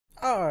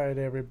Alright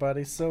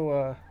everybody,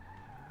 so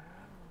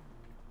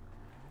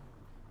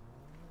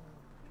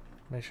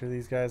make sure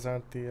these guys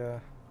aren't the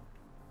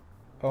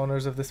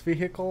owners of this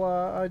vehicle.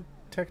 I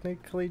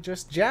technically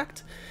just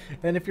jacked,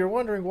 and if you're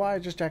wondering why I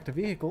just jacked a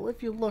vehicle,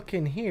 if you look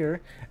in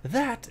here,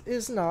 that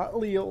is not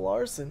Leo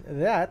Larson.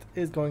 That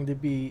is going to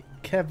be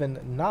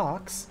Kevin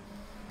Knox.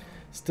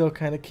 Still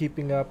kind of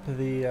keeping up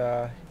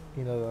the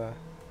the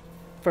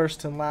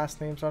first and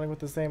last name starting with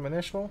the same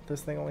initial.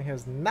 This thing only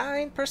has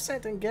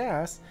 9% in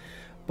gas,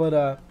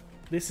 but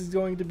this is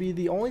going to be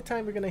the only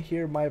time you're going to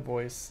hear my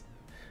voice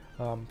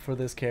for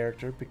this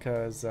character,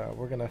 because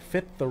we're going to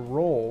fit the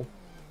role.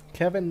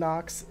 Kevin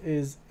Knox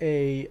is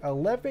a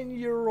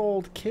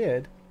 11-year-old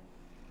kid.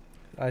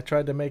 I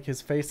tried to make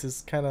his face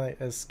as kind of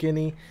as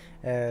skinny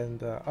and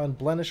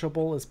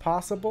unblenishable as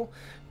possible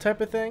type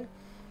of thing.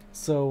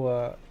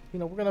 So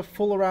we're gonna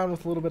fool around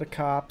with a little bit of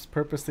cops,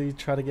 purposely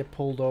try to get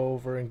pulled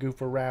over and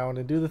goof around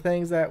and do the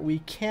things that we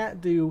can't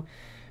do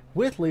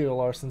with Leo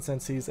Larson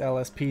since he's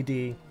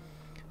LSPD.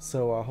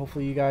 So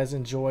hopefully you guys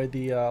enjoy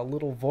the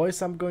little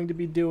voice I'm going to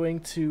be doing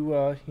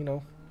to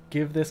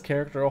give this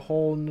character a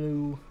whole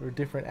new or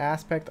different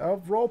aspect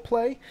of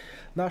roleplay.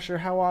 Not sure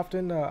how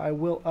often I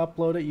will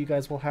upload it. You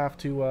guys will have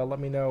to let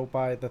me know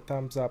by the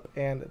thumbs up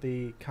and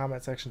the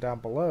comment section down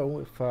below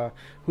if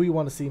who you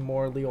want to see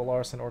more, Leo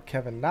Larson or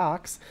Kevin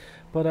Knox.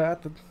 But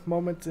at the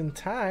moment in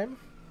time,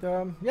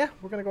 yeah,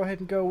 we're gonna go ahead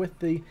and go with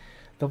the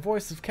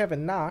voice of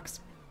Kevin Knox.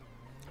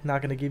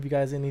 Not gonna give you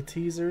guys any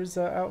teasers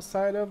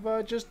outside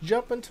of just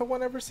jump into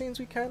whatever scenes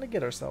we kind of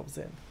get ourselves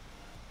in.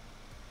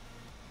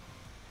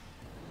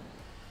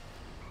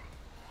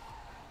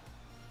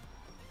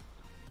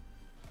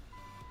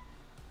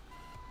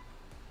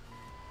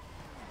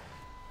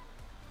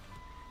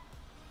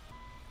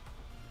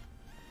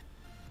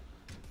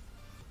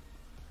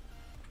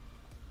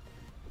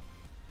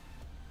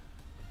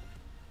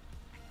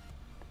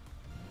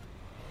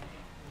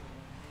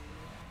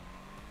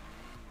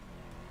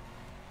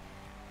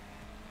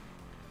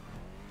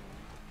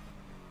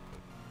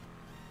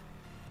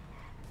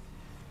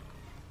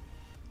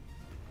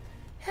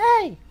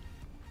 Hey!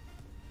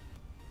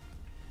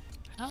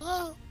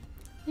 Hello?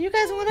 You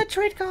guys want to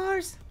trade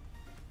cars?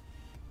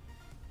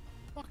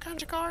 What kind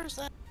of car is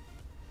that?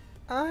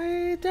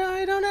 I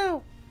don't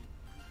know.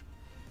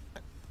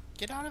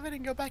 Get out of it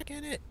and go back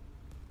in it.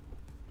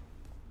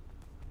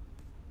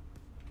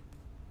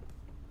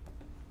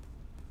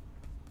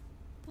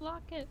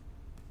 Lock it.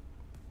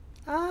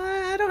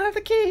 I don't have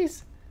the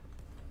keys.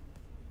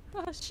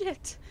 Oh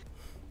shit.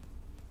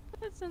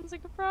 That sounds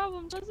like a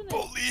problem, doesn't it?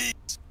 Police!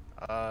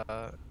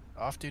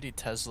 Off-duty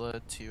Tesla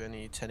to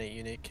any tenant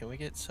unit. Can we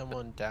get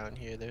someone down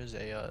here? There's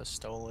a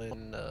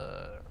stolen,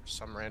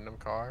 some random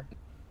car.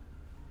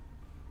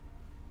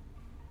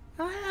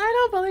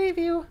 I don't believe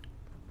you.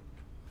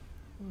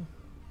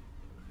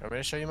 I'm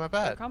gonna show you my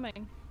They're badge.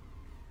 coming.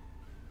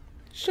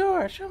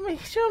 Sure, show me.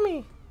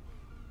 You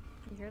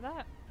hear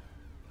that?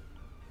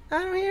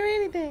 I don't hear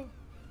anything.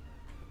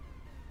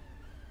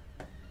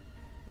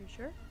 You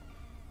sure?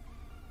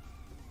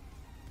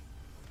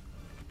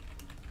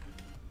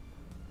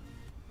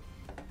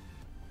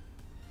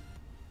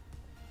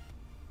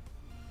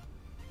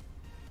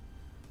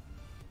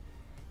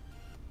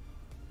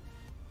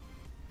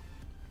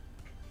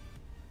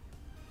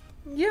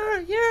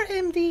 You're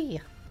MD.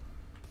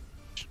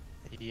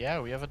 Yeah,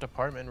 we have a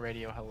department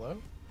radio.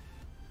 Hello?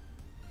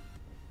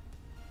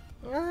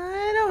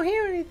 I don't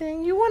hear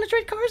anything. You want to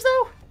trade cars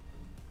though?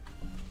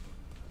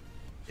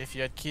 If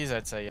you had keys,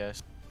 I'd say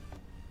yes.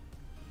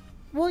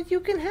 Well, you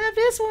can have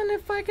this one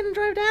if I can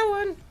drive that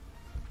one.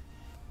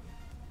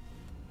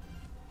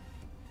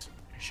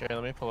 Sure,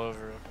 let me pull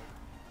over real quick.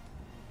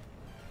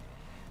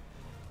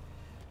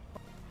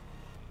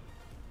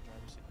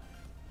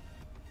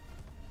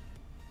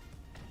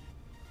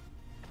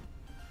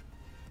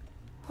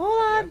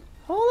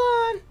 Hold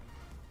on.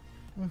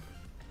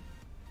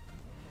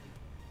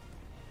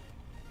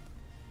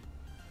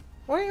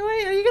 Wait,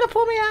 are you gonna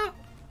pull me out?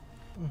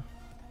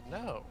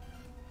 No.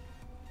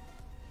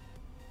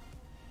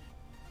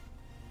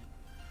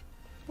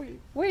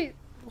 Wait,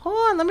 hold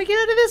on, let me get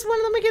out of this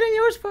one, let me get in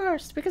yours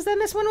first, because then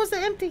this one was the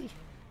empty.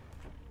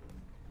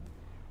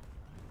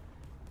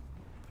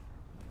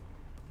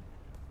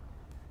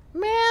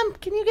 Ma'am,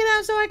 can you get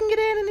out so I can get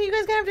in and you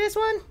guys can have this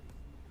one?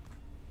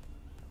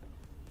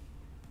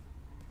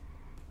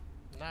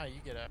 Nah,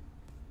 you get out.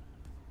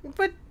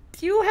 But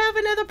you have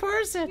another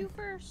person. You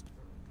first.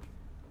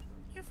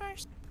 You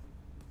first.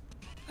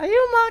 Are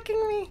you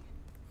mocking me?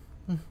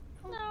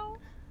 No.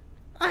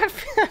 I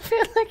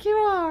feel like you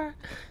are.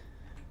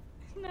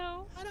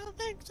 No. I don't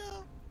think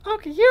so.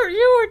 Okay,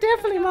 you were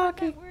definitely I don't know what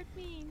mocking. that word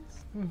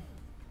means. I'm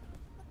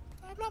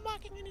not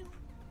mocking anyone.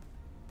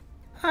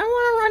 I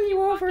want to run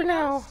you over Mocking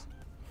now. us?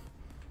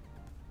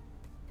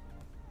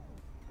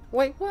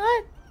 Wait,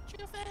 what?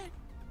 Dude,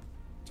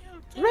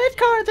 Red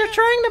car, they're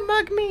trying to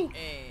mug me.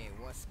 Hey,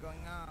 what's going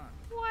on?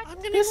 What? I'm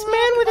getting This robbed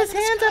man with by his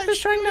this hands guy. up is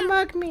trying to Shoot him.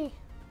 mug me.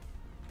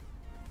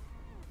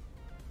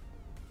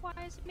 Why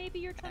is maybe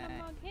you're trying to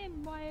mug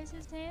him? Why is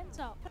his hands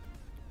up?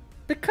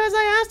 Because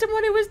I asked him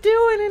what he was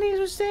doing, and he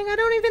was saying, I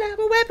don't even have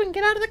a weapon,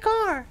 get out of the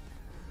car.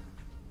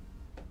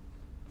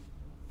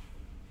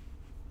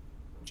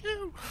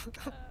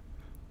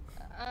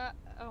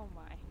 Oh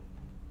my.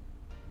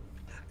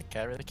 Okay,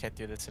 I really can't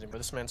do this anymore.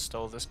 This man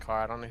stole this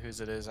car. I don't know whose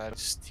it is.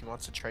 He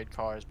wants to trade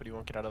cars, but he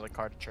won't get out of the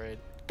car to trade.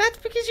 That's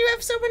because you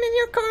have someone in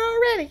your car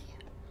already.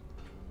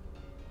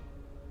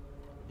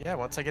 Yeah,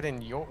 once I get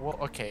in your... Well,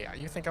 okay,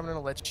 you think I'm gonna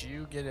let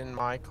you get in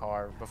my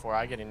car before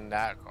I get in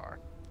that car?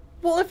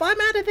 Well, if I'm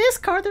out of this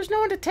car, there's no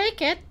one to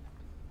take it.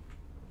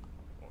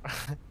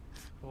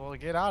 Well,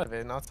 get out of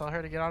it, and I'll tell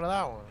her to get out of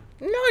that one.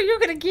 No, you're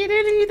gonna get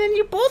in, and then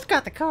you both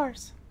got the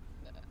cars.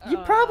 You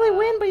probably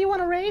win, but you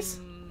want to race?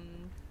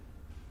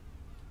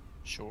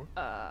 Sure.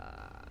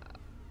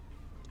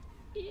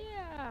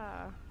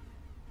 Yeah.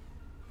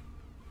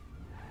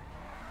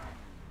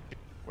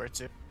 Where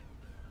to?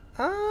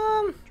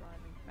 Driving,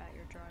 Matt,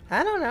 you're driving.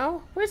 I don't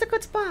know. Where's a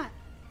good spot?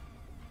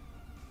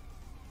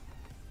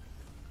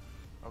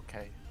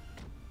 Okay.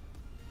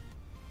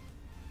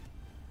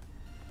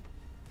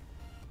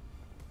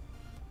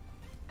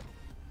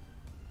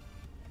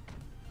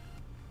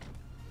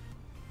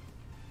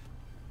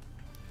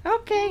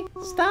 Okay,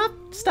 stop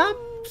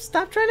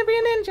trying to be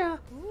a ninja.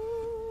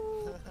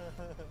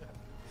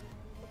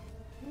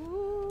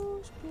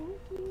 Ooh,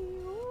 spooky.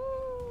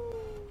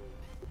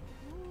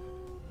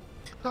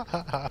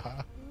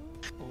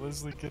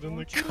 Leslie, get in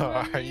the Don't you car,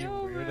 run me you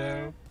over.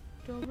 weirdo.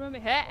 Don't run me.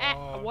 Hey,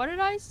 what did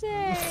I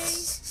say?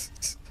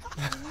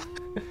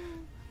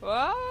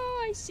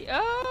 Oh, I see.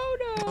 Oh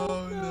no.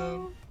 Oh,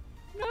 no.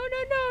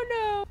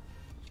 No.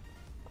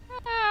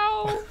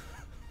 Ow.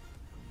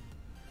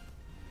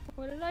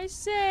 What did I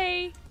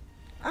say?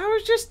 I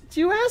was just,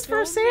 you asked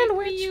for a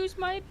sandwich.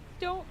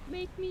 Don't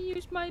make me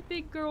use my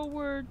big girl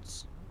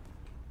words.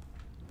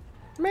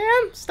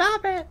 Ma'am,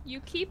 stop it. You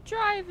keep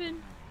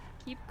driving.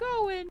 Keep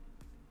going.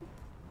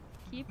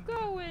 Keep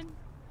going.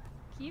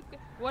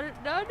 What?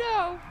 No.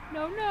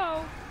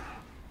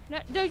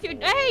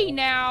 Hey,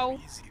 now.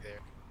 Easy there.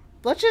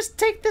 Let's just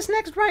take this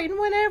next right, and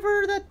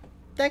whenever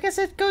I guess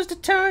it goes to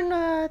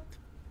turn,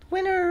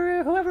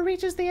 winner, whoever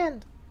reaches the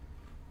end.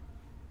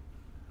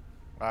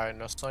 Alright,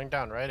 no slowing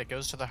down, right? It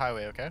goes to the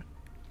highway, okay?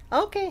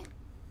 Okay.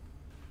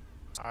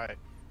 Alright,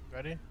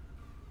 ready?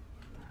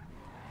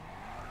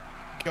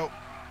 Go.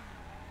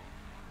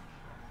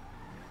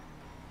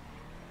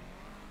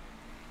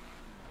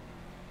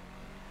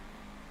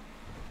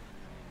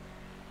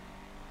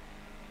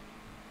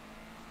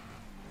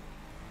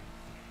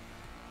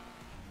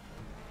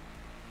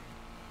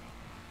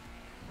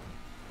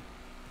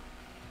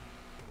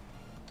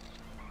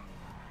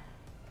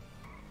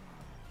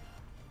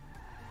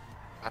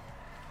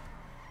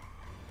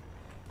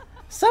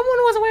 Someone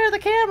was aware of the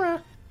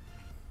camera.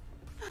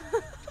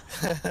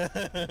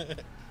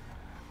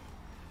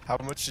 How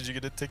much did you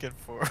get a ticket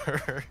for?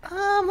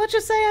 Let's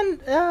just say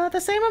the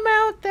same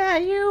amount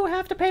that you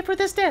have to pay for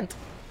this dent.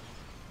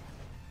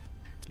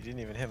 You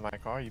didn't even hit my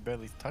car, you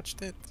barely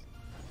touched it.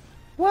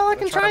 Well, I Wanna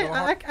can try try. a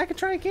little I can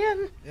try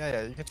again.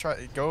 Yeah, you can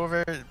try. Go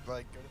over,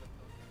 like, go to the...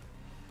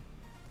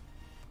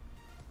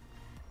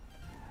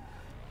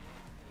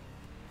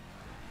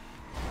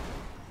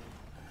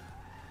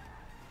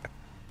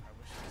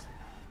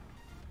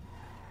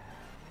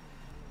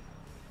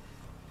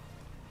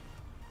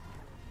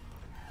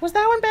 Was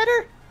that one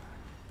better?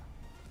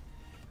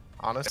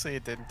 Honestly,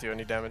 it didn't do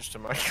any damage to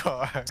my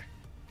car.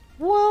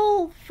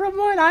 Well, from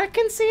what I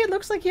can see, it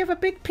looks like you have a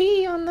big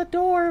P on the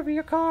door of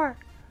your car.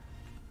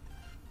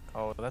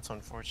 Oh, that's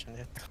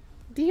unfortunate.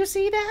 Do you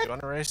see that? You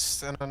want to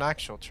race in an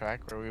actual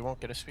track where we won't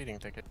get a speeding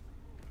ticket?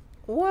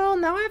 Well,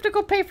 now I have to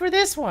go pay for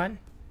this one.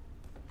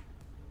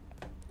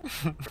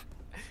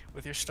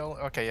 With your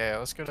stolen... Okay, yeah,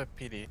 let's go to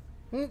PD.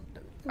 N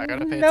I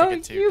gotta pay a no,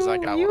 ticket too, because I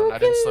got you one. I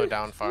didn't can- slow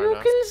down far You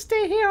enough. can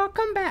stay here. I'll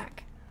come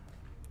back.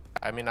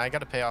 I mean, I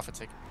gotta pay off a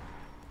ticket.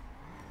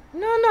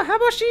 No, how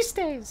about she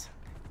stays?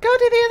 Go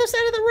to the other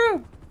side of the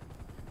room.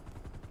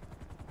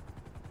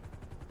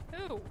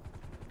 Who?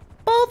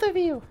 Both of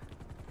you.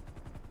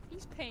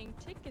 He's paying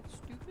tickets,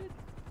 stupid.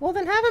 Well,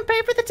 then have him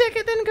pay for the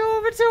ticket, then go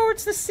over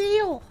towards the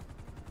seal.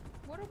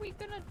 What are we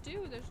gonna do?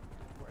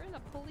 We're in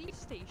a police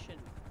station.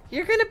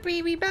 You're gonna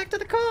beat me back to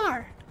the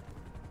car.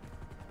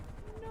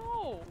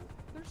 No.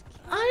 There's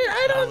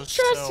I That don't was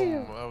trust so,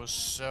 you. That was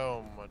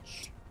so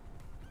much...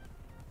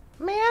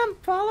 Ma'am,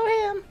 follow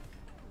him.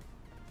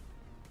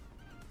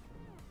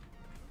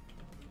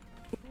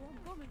 I'm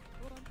coming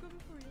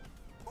for you.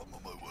 I'm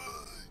on my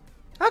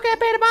way. Okay, I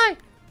paid him. Bye.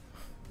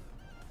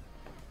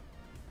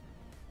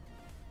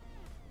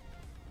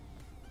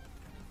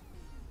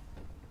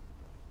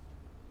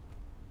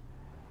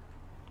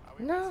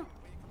 No.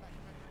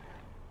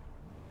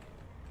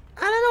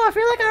 I don't know. I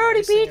feel like I already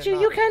racing beat or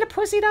you. You not? kind of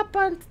pussied up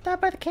on that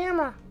by the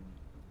camera.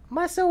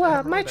 My Damn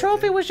my right I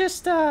trophy did. was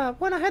just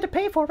one I had to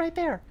pay for right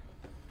there.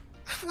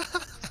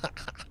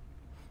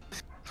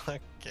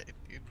 Okay,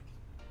 dude.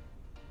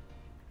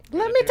 Let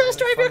gotta me do test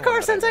really drive your fun car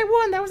one since that I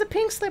won. That was a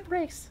pink slip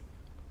race.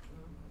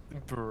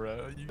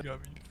 Bro, you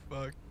got me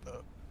fucked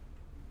up.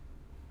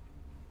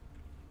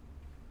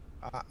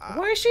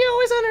 Why is she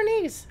always on her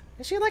knees?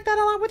 Is she like that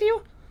a lot with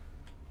you?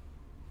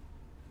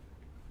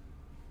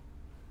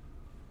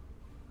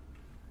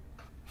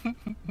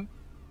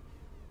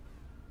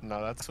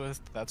 No, that's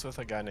with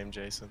a guy named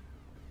Jason.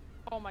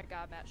 Oh my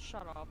god, Matt,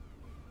 shut up.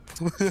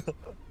 I'm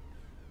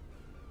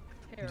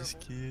Terrible. just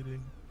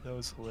kidding. That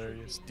was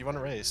hilarious. Do you want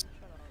to race?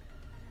 Shut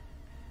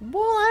up.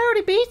 Well, I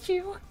already beat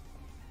you.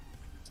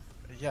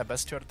 Yeah,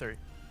 best 2 out of 3.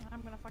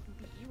 I'm gonna fucking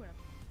beat you in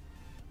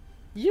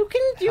a... You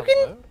can.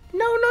 Hello?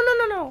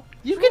 No.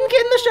 You can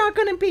get in the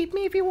shotgun and beat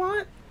me if you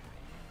want.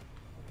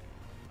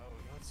 Oh,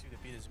 he wants you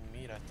to beat his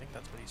meat. I think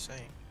that's what he's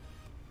saying.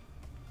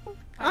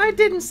 I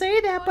didn't say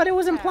that, but it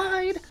was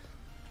implied.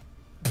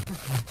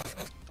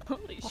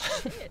 Holy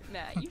shit,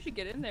 Matt. You should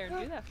get in there and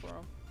do that for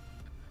him.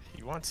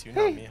 He wants you,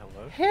 Hey, not me.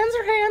 Hello? hands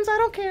are hands. I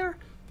don't care.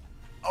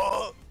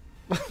 Oh!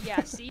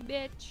 Yeah, see,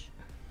 bitch?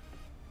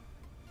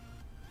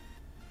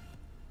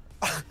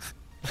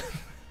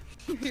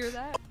 You hear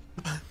that?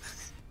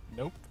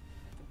 Nope.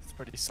 It's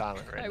pretty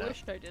silent right I now.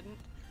 wished I didn't.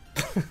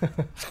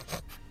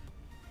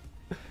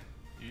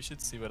 You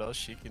should see what else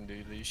she can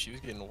do. She was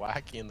getting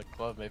wacky in the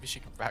club. Maybe she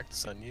can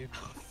practice on you.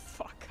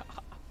 Fuck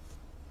off.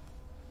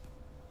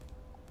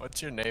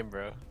 What's your name,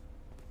 bro?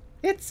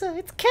 It's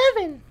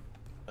Kevin.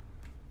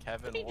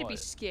 Kevin You need to be what?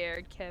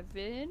 scared,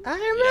 Kevin. I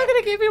am not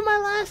gonna give you my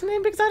last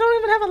name because I don't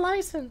even have a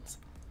license.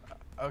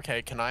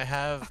 Okay, can I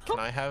have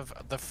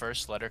the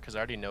first letter? Because I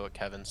already know it,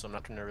 Kevin, so I'm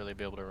not gonna really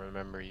be able to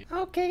remember you.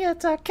 Okay,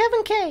 it's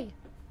Kevin K.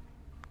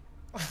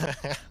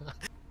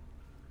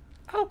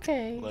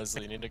 Okay.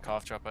 Leslie, you need a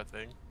cough drop, I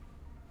think.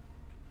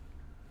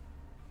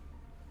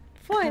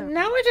 Fine.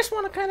 Now I just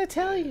want to kind of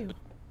tell you.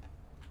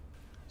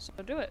 So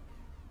do it.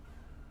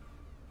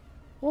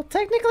 Well,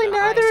 technically No,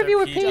 neither of you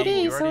are PG,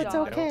 PD, you so already it's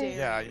know. okay.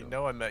 Yeah,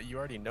 you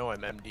already know I'm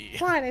MD.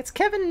 Fine. It's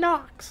Kevin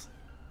Knox.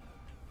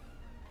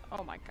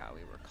 Oh my god,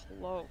 we were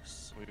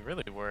close. We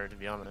really were, to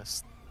be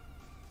honest.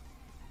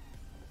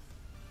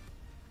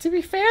 To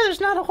be fair,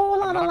 there's not a whole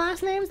lot of not-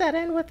 last names that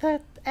end with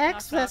the X Knock,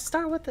 knock. that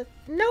start with the.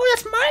 No,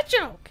 that's my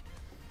joke.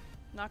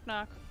 Knock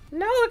knock.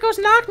 No, it goes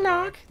knock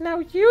knock. Now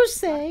you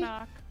say. Knock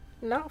knock.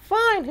 No,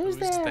 fine. Who's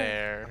Who's there?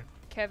 there?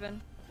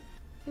 Kevin.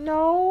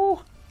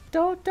 No,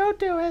 don't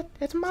do it.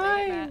 It's Say it,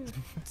 mine. Matt.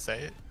 Say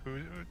it. Who?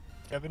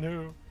 Kevin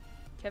who?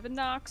 Kevin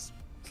Knox.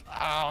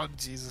 Oh,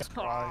 Jesus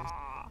Christ.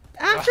 Aw.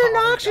 After Oh,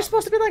 Knox, you're God.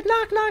 supposed to be like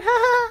knock knock,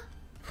 haha.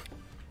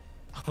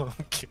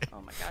 Okay.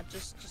 Oh my god,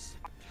 just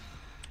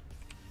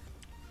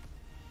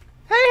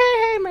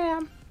Hey,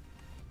 ma'am.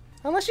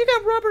 Unless you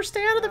got rubber,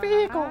 stay out of the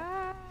vehicle.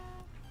 Ah.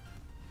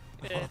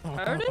 It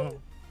hurted?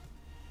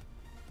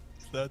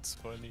 That's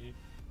funny.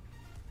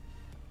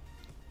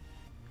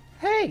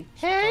 Hey,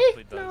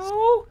 probably does.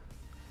 no.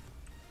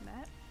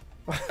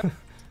 Matt?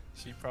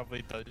 She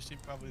probably does. She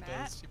probably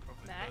Matt? does. She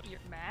probably Matt, does. you're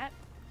Matt?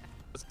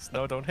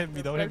 No, don't hit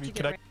me. Don't Where'd hit me. you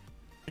Can get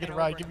I get a ran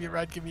ride? over? Give me a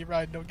ride. Give me a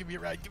ride. No, give me a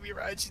ride. Give me a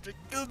ride. She's like,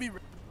 give me a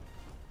ride.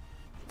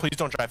 Please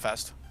don't drive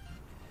fast.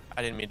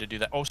 I didn't mean to do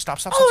that. Oh, stop,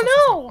 stop, stop. Oh,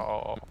 stop, no.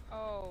 Stop. Oh,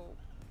 Oh.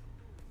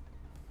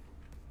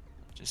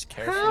 just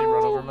carefully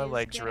run over my He's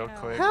legs real down.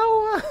 quick.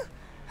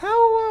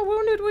 How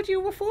wounded were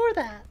you before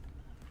that?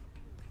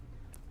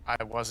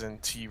 I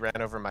wasn't. He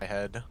ran over my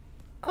head.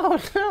 Oh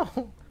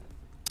no.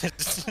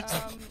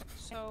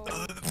 So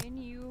can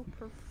you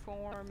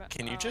perform?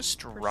 Can you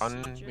just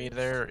run me procedures?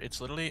 there?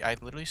 It's literally, I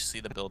literally see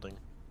the building.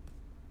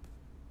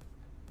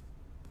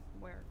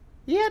 Where?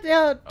 Yeah,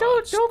 it's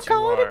don't too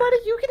call hard. anybody.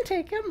 You can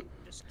take him.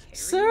 Just carry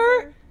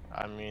Sir? her?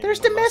 I mean, There's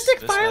unless domestic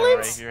this man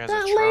violence. right here has a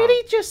That trunk.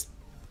 lady just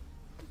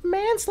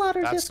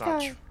manslaughtered That's this not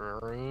guy.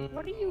 true.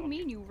 What do you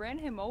mean you ran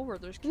him over?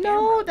 There's cameras.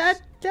 No,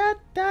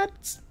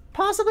 that's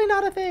possibly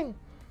not a thing.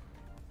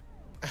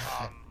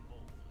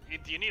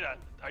 Do you need a?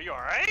 Are you all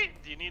right?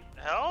 Do you need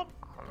help?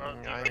 Or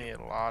I need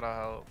a lot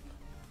of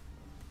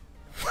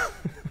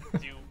help.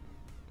 do you?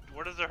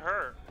 Where does it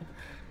hurt?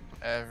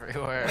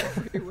 Everywhere.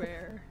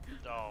 everywhere.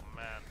 Oh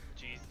man,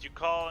 jeez. Did you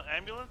call an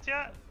ambulance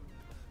yet?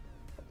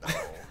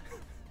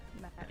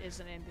 Matt is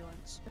an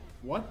ambulance.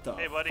 What the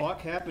Hey, buddy.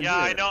 fuck happened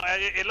Yeah, here? I know.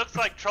 It looks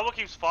like trouble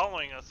keeps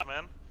following us,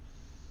 man.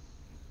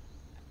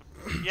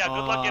 Yeah,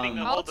 good luck getting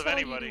a I'll hold of tell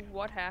anybody. you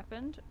what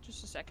happened.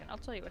 Just a second. I'll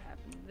tell you what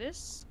happened.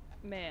 This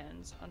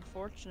man's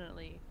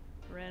unfortunately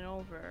ran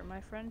over my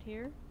friend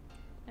here,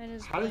 and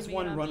is How does blaming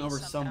one it on run me over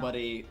somehow.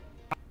 somebody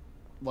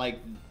like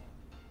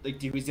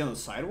was he on the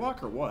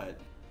sidewalk or what?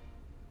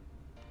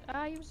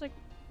 He was like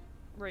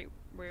right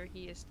where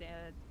he is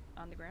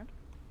on the ground.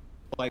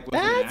 Like was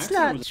it an That's accident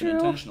or not was true. it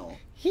intentional?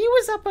 He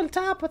was up on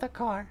top of the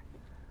car.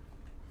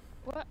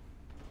 What?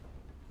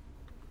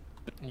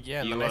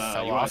 Yeah, and You, then I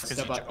fell you wanna off because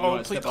step you. out- you Oh,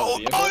 wanna please! step out Oh,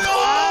 of the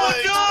oh,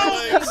 vehicle?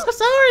 no! I'm so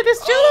sorry,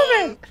 this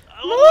gentleman.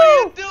 What are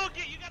you Move! doing?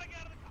 You gotta get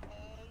out of the car.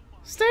 Oh my.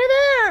 Stay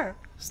there.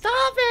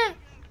 Stop it.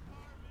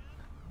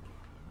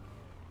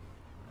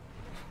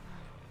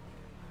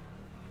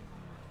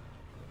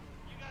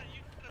 You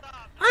gotta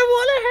stop. I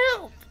want to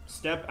help.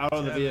 Step out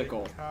of the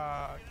vehicle.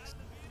 Cox.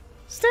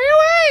 Stay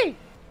away.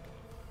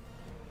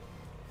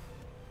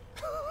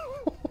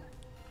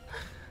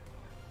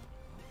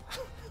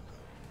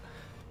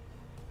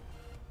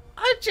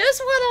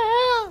 just want to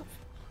help.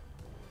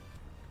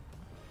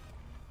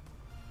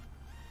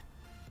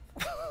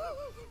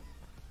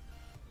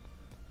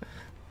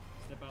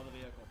 Step out of the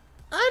vehicle.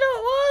 I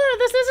don't want her.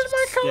 This isn't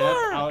my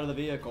car. Step out of the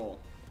vehicle.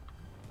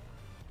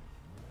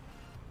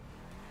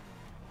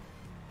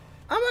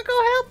 I'm gonna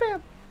go help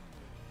him.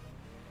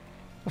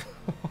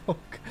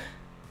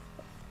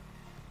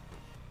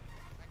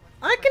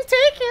 I can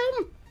take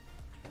him.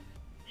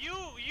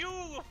 You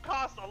have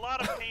caused a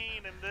lot of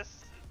pain in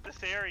this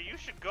area. You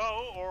should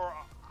go or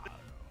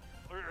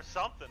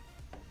something.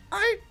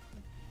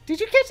 Did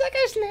you catch that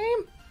guy's name?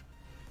 You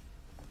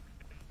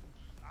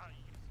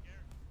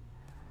scared.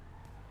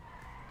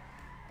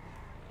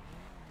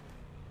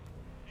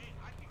 Hey,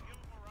 I can give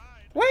him a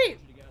ride. Wait.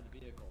 You get out of the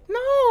vehicle.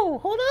 No.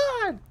 Hold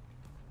on.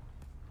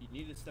 You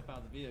need to step out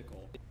of the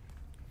vehicle.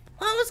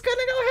 I was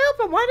gonna go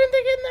help him. Why didn't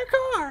they get in their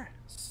car?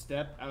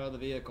 Step out of the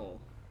vehicle.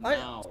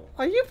 Now.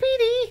 Are you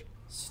PD?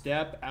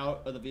 Step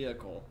out of the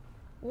vehicle.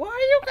 Why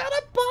you got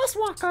a boss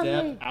walk on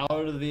me? Step out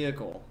of the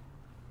vehicle.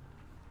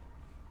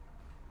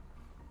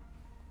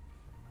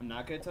 I'm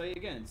not gonna tell you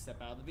again.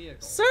 Step out of the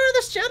vehicle. Sir,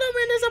 this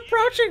gentleman is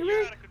approaching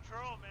You're me. out of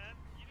control, man.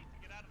 You need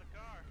to get out of the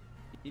car.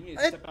 You need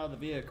to step out of the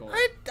vehicle.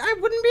 I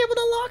wouldn't be able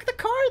to lock the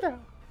car though.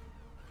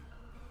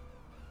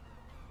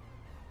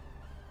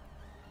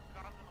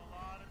 Causing a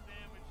lot of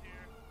damage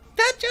here.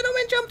 That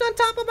gentleman jumped on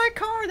top of my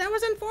car. That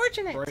was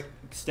unfortunate.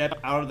 Step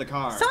out of the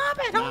car. Stop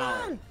it! Hold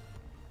Now. on.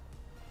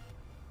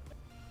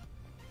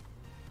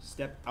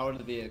 Step out of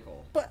the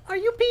vehicle. But are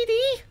you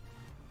PD?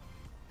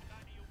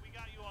 We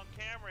got you on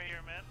camera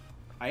here, man.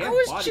 I have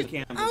was body ju-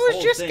 cam this I was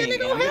whole just thing, gonna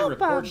go and I'm help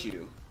report him.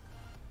 you.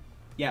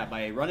 Yeah,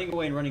 by running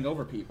away and running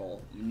over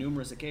people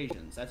numerous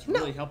occasions. That's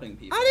really helping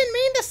people. I didn't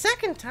mean the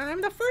second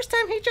time. The first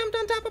time he jumped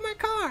on top of my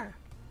car.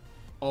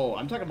 Oh,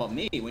 I'm talking about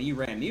me when you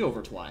ran me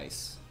over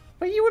twice.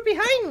 But you were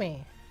behind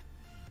me.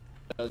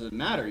 Doesn't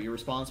matter. You're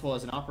responsible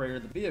as an operator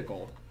of the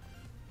vehicle.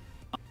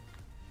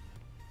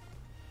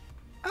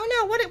 Oh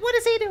no! What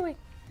is he doing?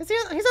 He's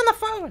on the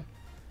phone.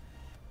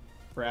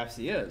 Perhaps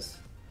he is.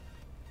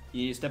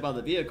 You need to step out of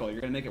the vehicle.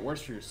 You're gonna make it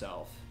worse for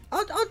yourself.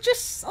 I'll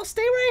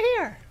stay right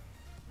here.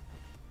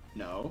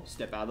 No,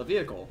 step out of the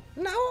vehicle.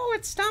 No,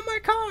 it's not my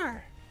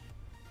car.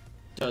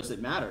 Doesn't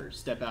matter.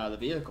 Step out of the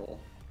vehicle.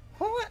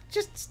 Hold on,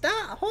 just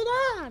stop. Hold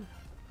on.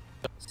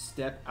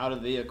 Step out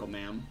of the vehicle,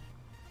 ma'am.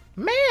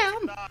 Ma'am.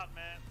 Stop,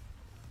 man.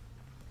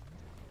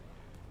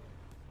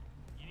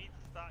 You need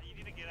to stop. You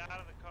need to get out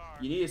of the car.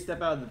 You need to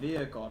step out of the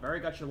vehicle. I've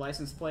already got your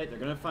license plate. They're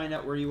gonna find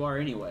out where you are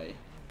anyway.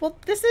 Well,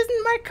 this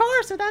isn't my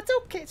car, so that's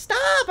okay.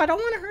 Stop! I don't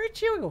want to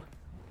hurt you.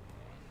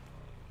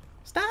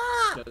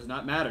 Stop! Does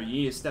not matter.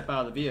 You need to step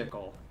out of the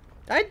vehicle.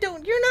 I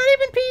don't. You're not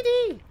even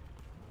PD.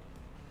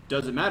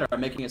 Doesn't matter. I'm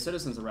making a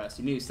citizen's arrest.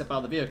 You need to step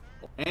out of the vehicle.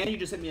 And you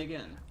just hit me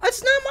again.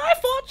 It's not my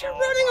fault. You're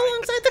running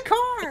alongside the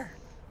car.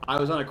 I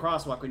was on a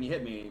crosswalk when you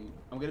hit me.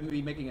 I'm gonna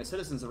be making a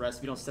citizen's arrest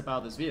if you don't step out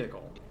of this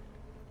vehicle.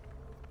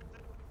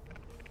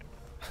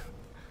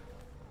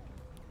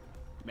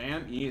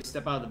 Ma'am, you need to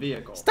step out of the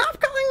vehicle. Stop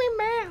calling me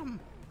ma'am.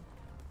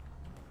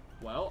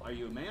 Well, are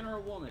you a man or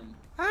a woman?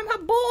 I'm a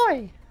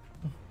boy.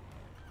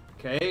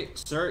 Okay,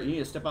 sir, you need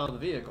to step out of the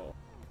vehicle.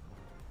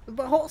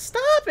 But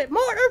stop it,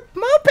 moped.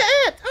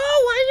 Oh,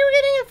 why are you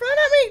getting in front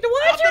of me?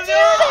 Why'd you do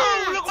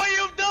that? Look what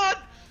you've done!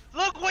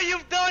 Look what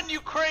you've done, you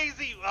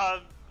crazy!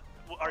 Are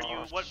you?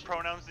 What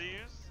pronouns do you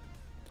use?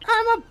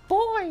 I'm a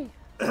boy.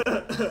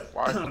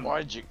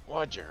 Why'd you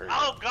hurt him?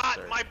 Oh God,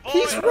 sir? my boy!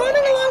 He's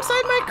running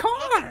alongside my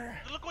car.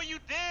 Look what you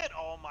did!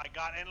 Oh my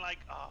God! And like,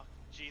 oh,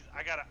 jeez,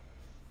 I gotta.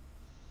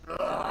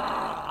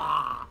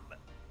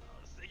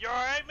 You all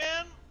right,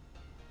 man?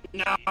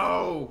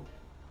 No!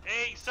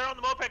 Hey, sir, on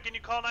the moped, can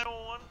you call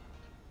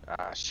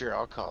 911? Sure,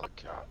 I'll call the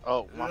cop.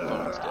 Oh, my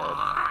phone's dead.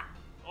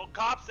 Well,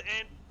 cops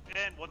and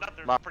well, not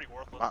they're pretty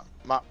worthless.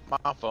 My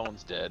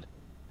phone's dead.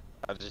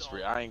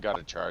 I ain't got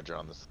a charger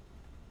on this.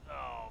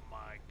 Oh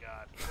my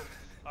God!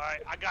 All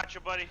right, I got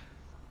you, buddy.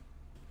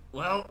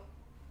 Well,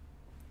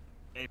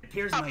 it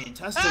appears my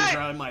intestines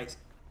are on my...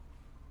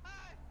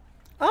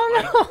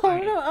 Oh no!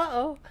 No!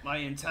 Uh-oh. My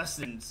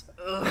intestines.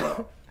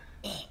 Ugh.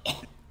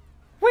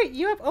 Wait,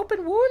 you have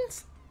open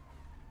wounds?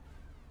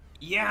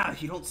 Yeah,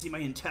 you don't see my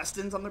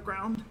intestines on the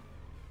ground?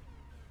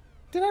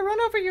 Did I run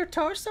over your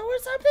torso or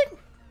something?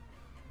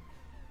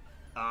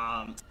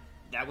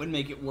 That would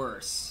make it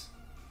worse.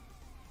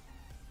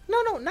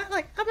 No, not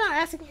like, I'm not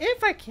asking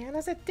if I can, I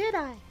said did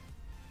I?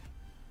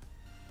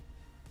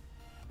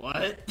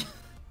 What?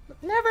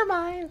 Never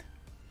mind.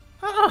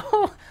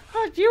 Uh-oh.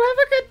 Oh, you have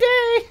a good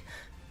day.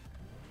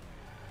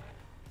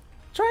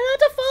 Try not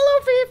to follow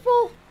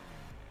people.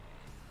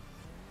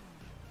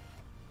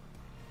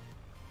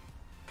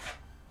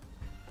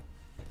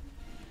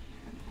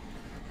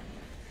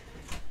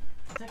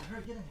 Get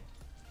in.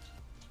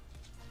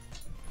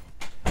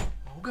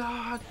 Oh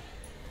God!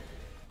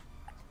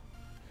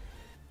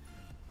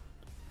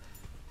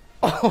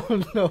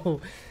 Oh no,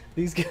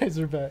 these guys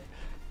are back.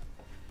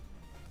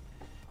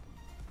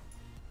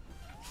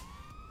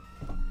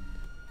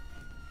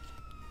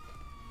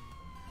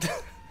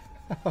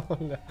 Oh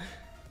no.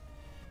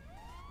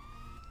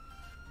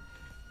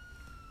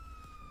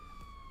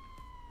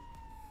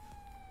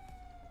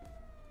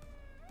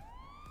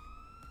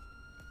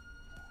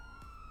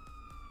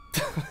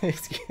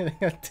 He's getting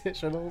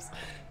additionals.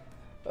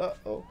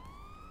 Uh-oh.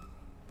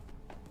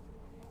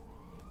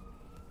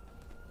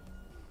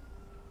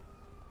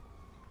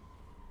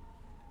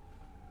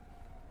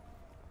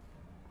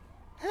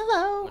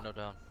 Hello. Window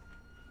down.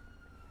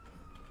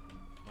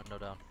 Window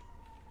down.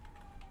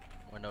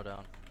 Window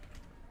down.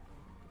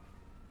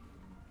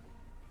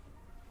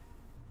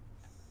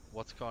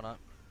 What's going on?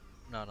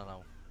 No.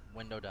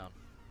 Window down.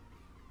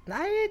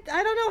 I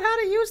don't know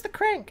how to use the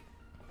crank.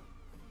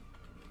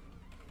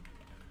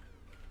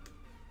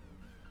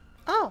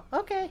 Oh,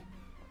 okay.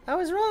 I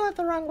was rolling it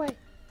the wrong way.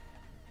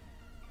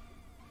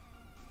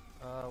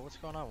 What's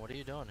going on? What are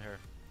you doing here?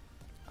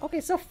 Okay,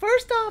 so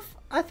first off,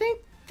 I think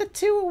the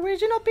two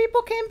original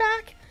people came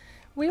back.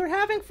 We were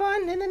having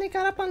fun, and then he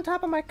got up on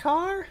top of my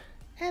car,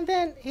 and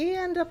then he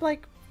ended up,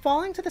 like,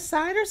 falling to the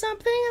side or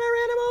something, and I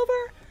ran him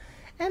over.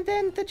 And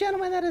then the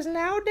gentleman that is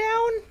now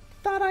down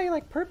thought I,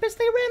 like,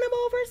 purposely ran him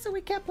over, so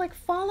he kept, like,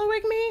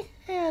 following me,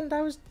 and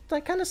I was,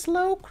 like, kind of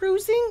slow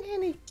cruising,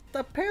 and he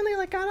apparently,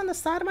 like, got on the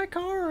side of my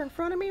car or in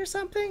front of me or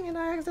something, and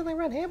I accidentally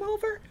ran him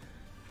over.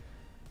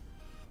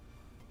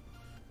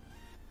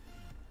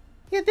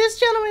 Yeah, this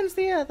gentleman's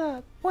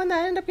the one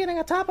that ended up getting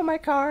on top of my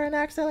car and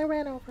accidentally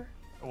ran over.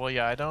 Well,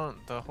 yeah, I don't.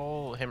 The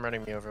whole him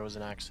running me over was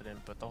an accident,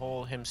 but the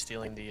whole him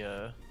stealing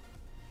the.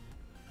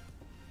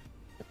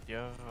 Do you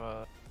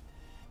have?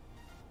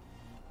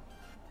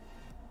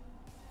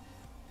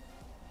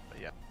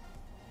 But yeah.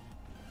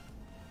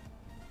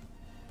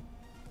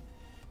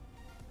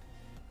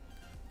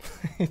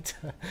 He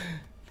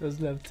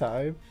doesn't have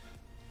time.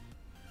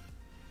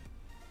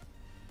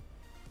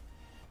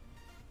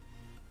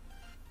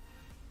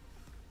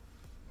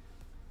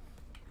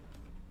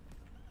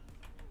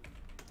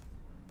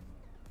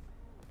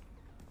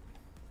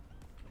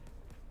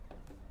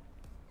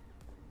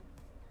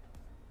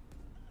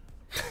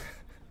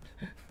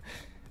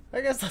 I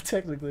guess I'll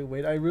technically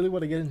wait. I really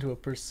want to get into a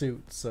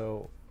pursuit,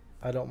 so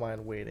I don't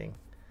mind waiting.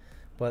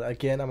 But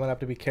again, I'm going to have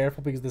to be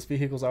careful because this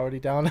vehicle's already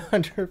down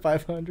under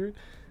 500.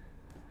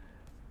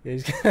 Yeah,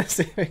 he's going to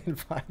see if he can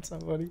find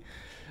somebody.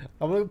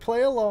 I'm going to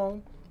play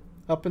along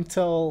up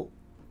until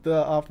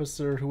the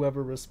officer,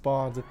 whoever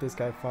responds, if this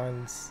guy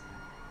finds...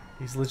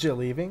 He's legit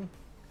leaving.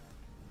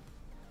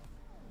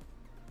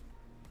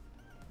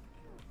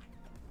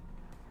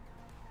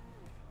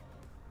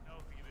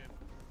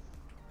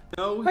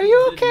 No, Are he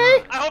you did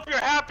okay? not. I hope you're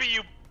happy,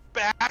 you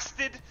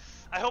bastard!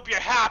 I hope you're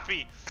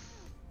happy!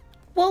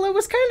 Well, it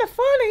was kind of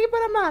funny,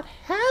 but I'm not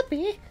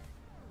happy.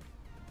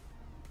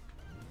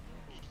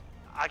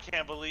 I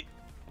can't believe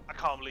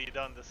you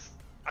done this.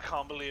 I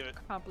can't believe it.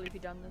 I can't believe you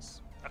done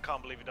this. I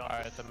can't believe you done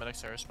Alright, this. the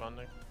medics are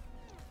responding.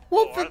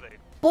 Well, Oh, are they?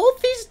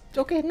 both these...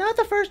 Okay, not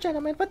the first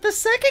gentleman, but the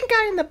second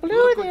guy in the blue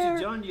Look what there...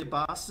 you done, you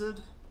bastard.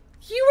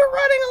 You were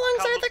running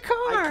alongside the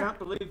I car. can't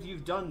believe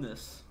you've done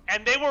this.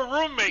 And they were You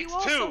roommates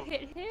also too.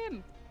 hit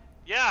him.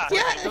 Yeah.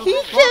 Yeah, The he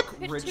fuck, kept...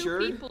 Hit two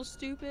Richard? people,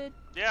 stupid.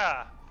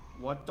 Yeah.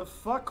 What the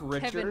fuck,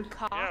 Richard? Kevin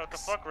Knox. Yeah. What the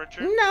fuck,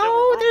 Richard? No,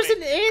 They were there's an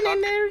roommates, in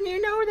cuck. there, and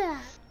you know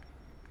that.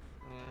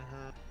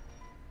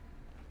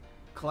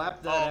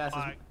 Clap that Oh ass.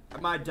 my-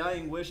 My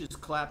dying wish is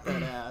clap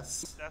that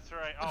ass. That's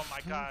right. Oh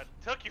my god.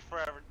 Took you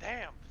forever.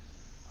 Damn.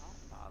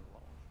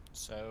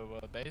 So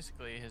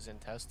basically, his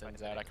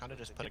intestines out. I kind of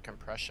just put a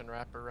compression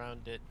wrap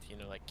around it, you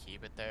know, like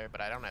keep it there. But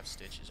I don't have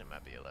stitches in my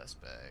BLS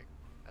bag.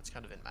 That's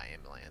kind of in my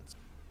ambulance.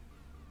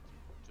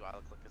 Do I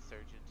look like a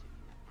surgeon?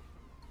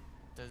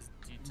 Does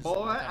Boy,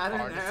 someone have I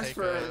hard didn't to ask take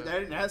for I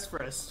didn't ask for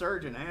a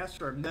surgeon. I asked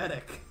for a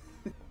medic.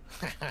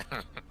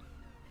 I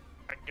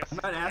guess I'm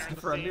not asking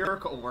for a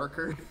miracle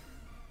worker.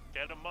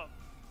 Get him up.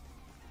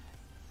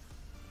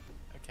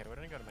 Okay, we're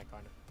gonna go to my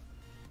corner.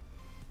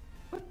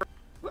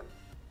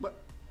 What?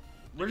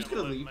 We're just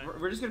gonna leave.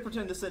 We're just gonna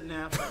pretend this didn't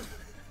happen.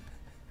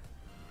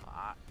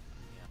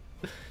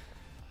 You're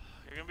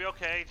gonna be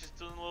okay. Just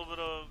doing a little bit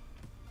of.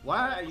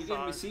 Why are you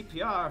giving me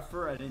CPR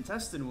for an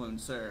intestine wound,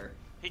 sir?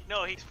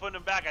 No, he's putting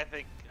him back. I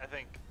think.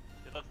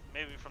 It looked,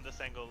 maybe from this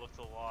angle, it looks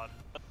a little odd.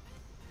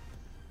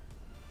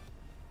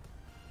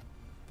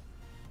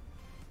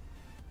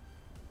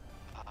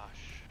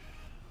 Gosh,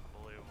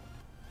 unbelievable.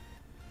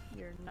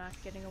 You're not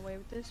getting away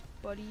with this,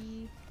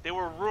 buddy. They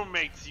were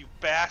roommates, you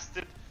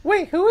bastard.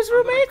 Wait, who was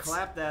I'm gonna roommates?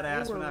 clap that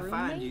ass They when were I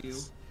find you.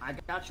 roommates? I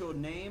got your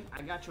name.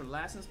 I got your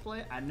license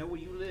plate. I know where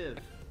you live.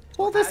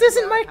 Well, this How'd you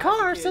isn't my out- how'd you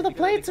car, get so the because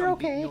they plates are come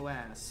beating okay. your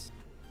ass?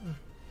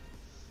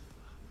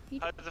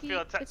 How does it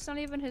feel to- It's not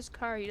even his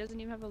car. He doesn't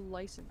even have a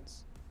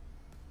license.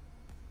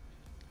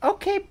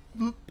 Okay,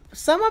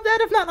 some of that,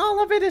 if not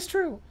all of it, is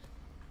true.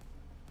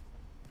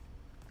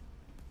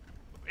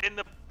 And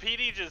the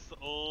PD just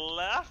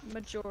left?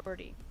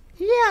 Majority.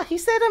 Yeah, he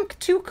said I'm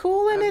too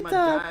cool and As it my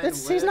dying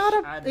he's wish,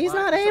 not I'd he's like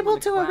not for able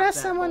someone to clap arrest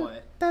that someone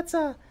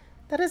boy.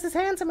 that is as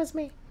handsome as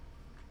me.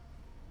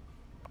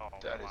 Oh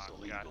That is my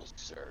illegal, God.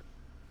 sir.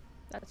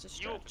 That's a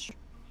stretch.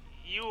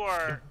 You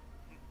are.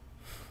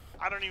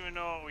 I don't even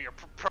know what your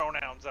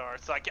pronouns are.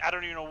 It's like I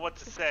don't even know what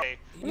to say.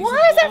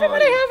 Why is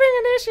everybody having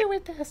an issue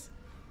with this?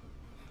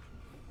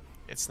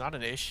 It's not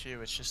an issue.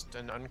 It's just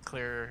an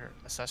unclear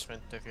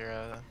assessment of your.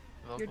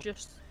 You're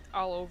just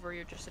all over.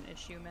 You're just an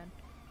issue, man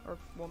or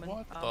woman.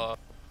 What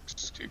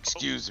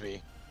Excuse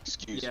me.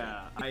 Excuse me.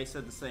 Yeah, I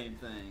said the same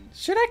thing.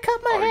 Should I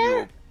cut my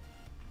hair?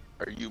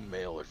 Are you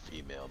male or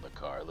female in the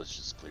car? Let's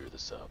just clear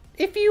this up.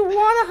 If you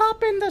want to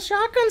hop in the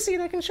shotgun seat,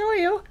 I can show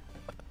you.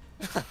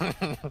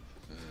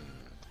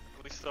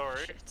 Really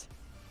sorry. Shit.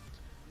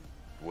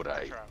 Would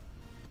I?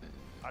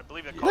 I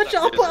believe they call that.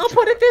 I'll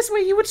put it this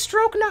way: you would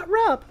stroke, not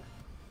rub.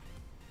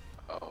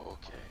 Oh,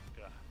 okay.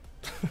 Yeah.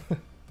 Than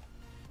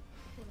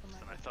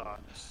I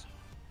thought.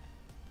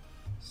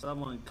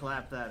 Someone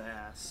clap that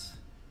ass.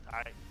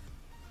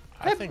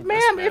 I think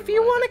ma'am, this if man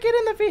you might want to have- get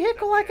in the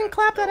vehicle, I can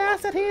clap that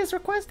ass that he is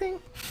requesting.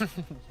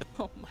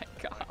 Oh my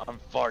god. I'm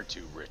far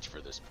too rich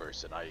for this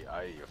person.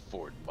 I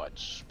afford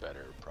much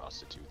better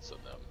prostitutes than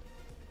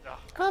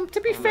them.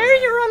 To be fair,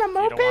 you're on a You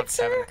don't moped, want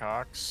sir. Kevin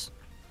Knox?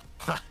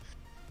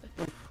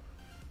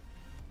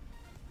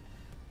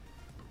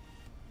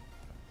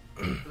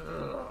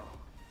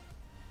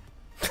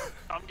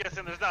 I'm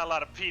guessing there's not a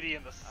lot of PD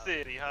in the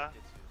city, huh?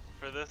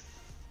 For this.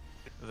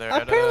 They're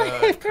at Apparently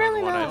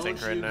code 1, I not. think,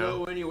 Don't right you now.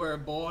 go anywhere,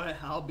 boy.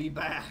 I'll be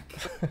back.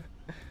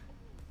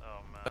 Oh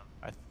man.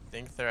 I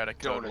think they're at a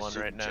code 1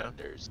 right now.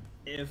 Genders.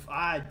 If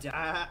I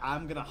die,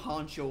 I'm gonna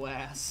haunt your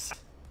ass.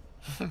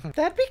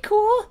 That'd be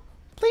cool.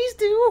 Please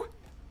do.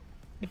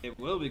 It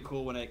will be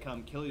cool when I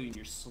come kill you in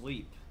your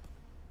sleep.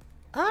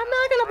 I'm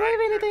not gonna believe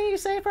anything you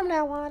say from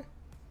now on.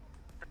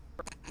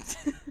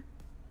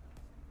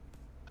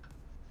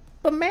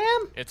 But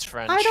ma'am, It's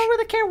French. I don't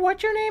really care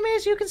what your name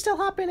is. You can still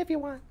hop in if you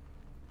want.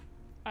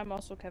 I'm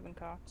also Kevin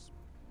Cox.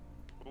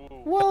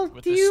 Ooh. Well,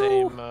 With do the you?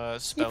 same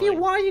If spelling. you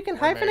want, you can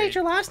We're hyphenate married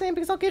your last name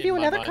because I'll give in you my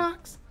another mind.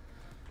 Cox.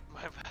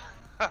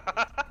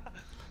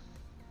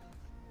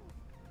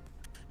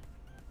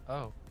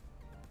 Oh.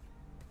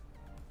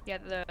 Yeah,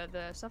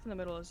 the stuff in the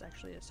middle is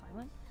actually a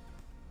silent.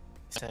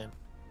 Same.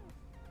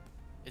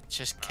 It's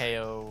just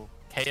KO.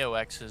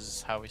 KOX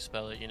is how we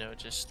spell it, you know,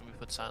 just we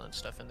put silent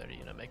stuff in there to,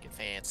 you know, make it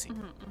fancy.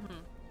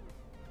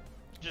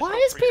 Just Why hope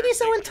is for your PD so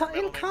sake your middle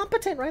name-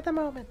 incompetent right the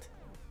moment?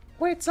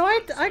 Wait, so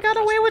I got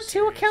away with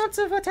 2 accounts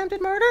of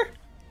attempted murder?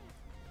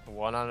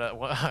 One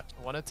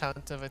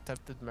attempt of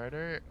attempted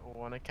murder,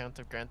 1 account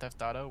of Grand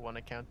Theft Auto, 1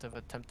 account of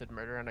attempted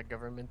murder on a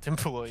government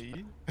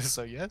employee.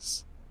 So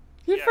yes.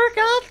 You Yeah, so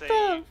forgot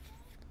say-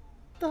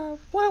 the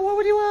what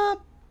would you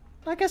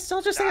I guess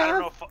I'll just say I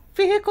don't know if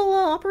vehicle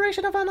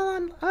operation of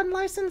an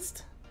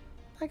unlicensed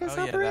I guess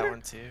Oh yeah, operator. that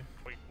one too.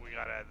 we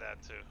gotta add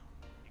that too.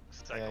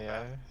 You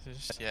Yeah,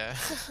 psychopath. yeah.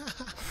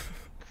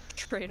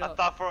 Straight I up.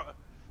 thought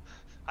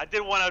I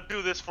did want to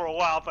do this for a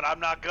while, but I'm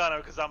not gonna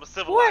because I'm a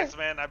civilized What?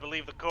 man. I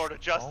believe the court of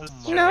justice.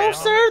 Oh should my No, handle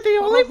God. sir.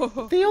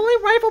 it. The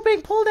only rifle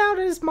being pulled out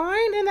is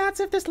mine, and that's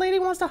if this lady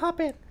wants to hop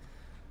in.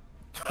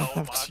 Oh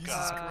my Jesus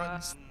god.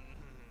 Christ.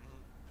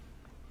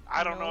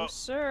 I don't No, know.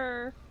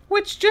 sir.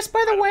 Which, just by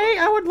I the don't way,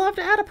 know. I would love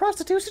to add a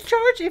prostitution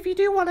charge if you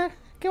do want to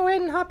go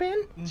ahead and hop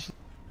in.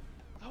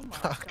 Oh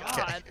my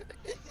god.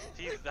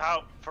 He's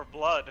out for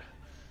blood.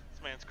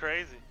 This man's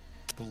crazy.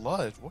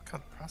 Blood? What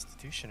kind of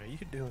prostitution are you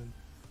doing?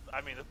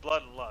 I mean, it's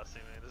blood and lust. I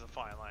mean, there's a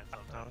fine line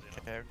sometimes.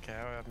 You know?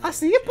 Okay. I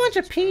see a bunch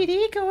of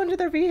PD going to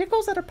their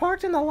vehicles that are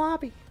parked in the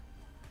lobby.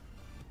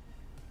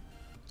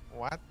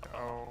 What?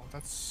 Oh,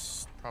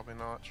 that's probably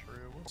not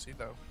true. We'll see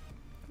though.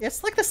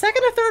 It's like the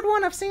second or third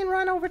one I've seen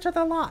run over to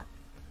the lot.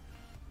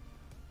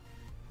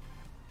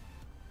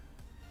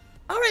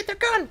 Alright, they're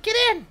gone. Get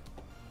in.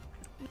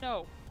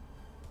 No.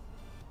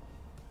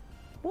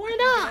 Why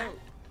not?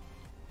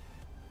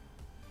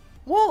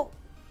 Well,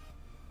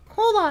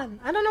 hold on.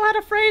 I don't know how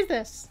to phrase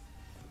this.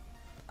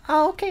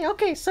 Oh,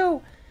 okay.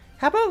 So,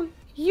 how about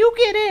you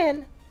get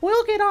in,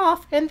 we'll get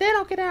off, and then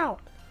I'll get out.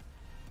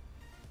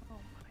 Oh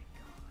my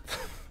god.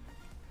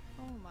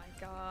 Oh my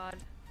god.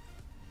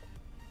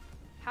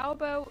 How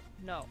about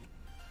no?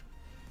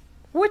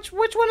 Which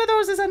one of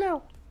those is a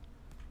no?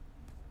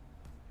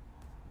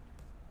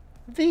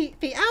 The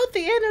out,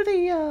 the in, or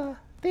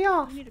the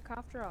off? You need a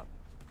cough drop.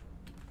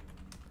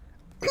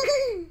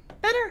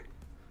 Better.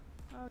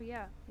 Oh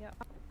yeah.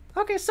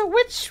 Okay, so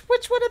which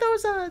one of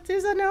those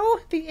is a no?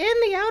 The in,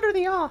 the out, or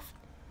the off?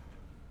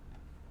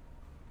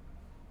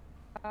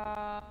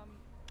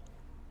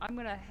 I'm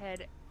gonna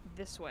head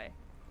this way.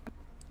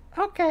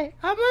 Okay,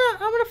 I'm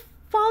gonna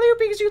follow you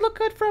because you look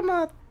good from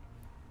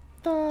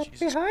the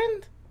Jesus.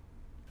 behind.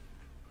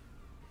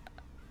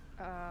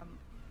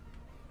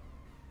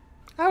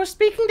 I was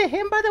speaking to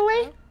him, by the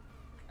way.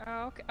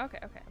 Oh, okay.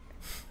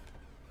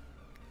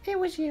 It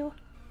was you.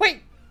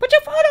 Wait, put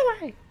your phone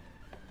away.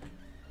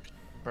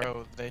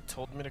 Bro, they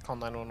told me to call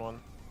 911.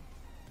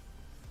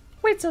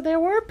 Wait, so there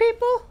were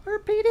people or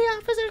PD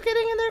officers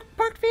getting in their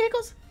parked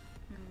vehicles?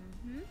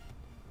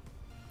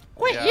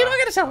 Wait, Yeah, you're not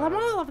gonna tell them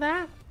all of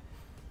that.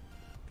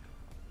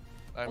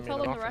 I I'll mean, tell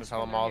I'm them not the gonna rest tell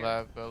when them they're all here.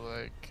 that, but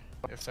like,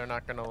 if they're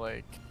not gonna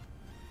like,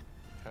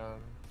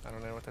 I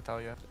don't know what to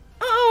tell you.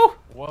 Uh-oh,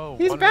 Whoa,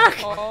 he's one back.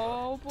 minute.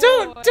 Oh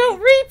boy. Don't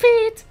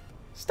repeat.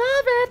 Stop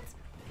it.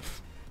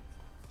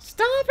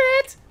 Stop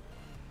it.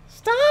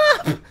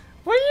 Stop.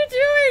 What are you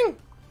doing?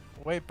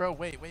 Wait, bro,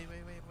 wait,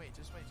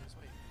 just wait.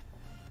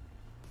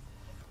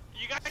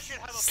 guys should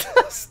have a.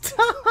 Stop!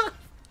 Stop.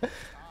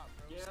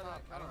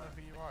 I don't know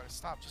who you are.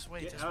 Stop. Just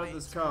wait. Get Just out wait. of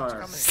this Someone's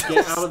car. coming.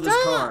 Get out of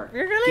this car.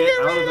 You're gonna Get get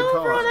out ran of the over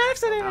car. on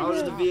accident. Out of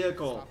the again.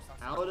 vehicle.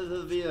 Out of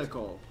the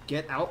vehicle.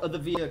 Get out of the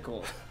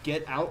vehicle.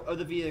 Get out of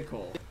the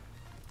vehicle.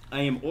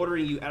 I am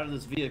ordering you out of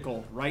this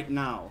vehicle right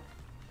now.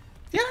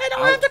 Yeah, I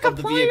don't Out have to of the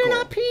comply. You're vehicle.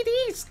 not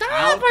PD. Stop!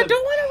 Out I the-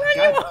 don't want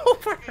to run God. you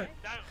over.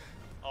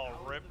 Oh,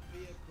 rip.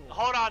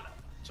 Hold on.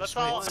 That's Just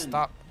all. wait.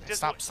 Stop. Just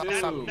Stop. Stop. two,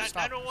 Stop. 911's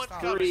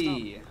Stop. coming.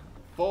 3,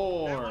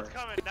 4, 911's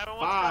coming. 911's coming.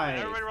 5.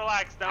 Everybody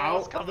relax. 911's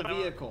Out of the coming.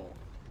 vehicle.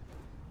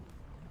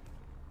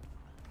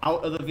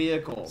 Out of the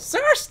vehicle.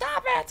 Sir,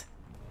 stop it!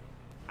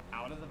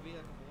 Out of the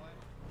vehicle, boy.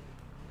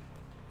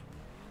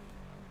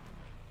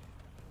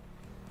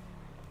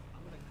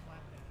 I'm gonna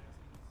clap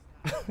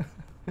that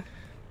ass.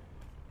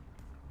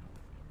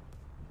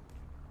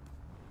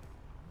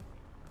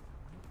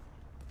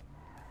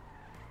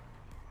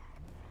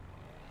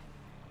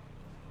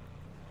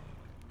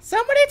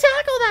 Somebody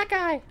tackle that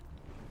guy!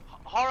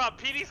 Hold on.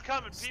 PD's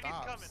coming. PD's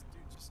Stop. coming.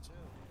 Dude, just chill.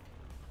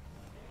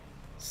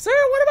 Sir,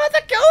 what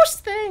about the ghost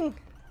thing?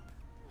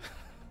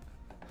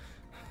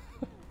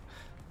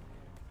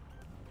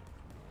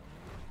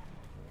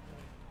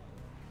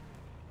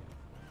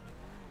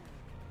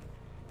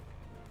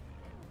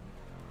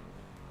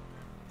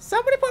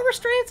 Somebody put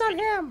restraints on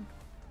him!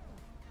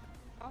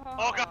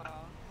 Oh god.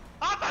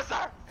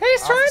 Officer!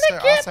 He's trying to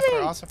get me!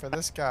 Also for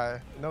this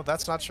guy. No,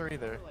 that's not true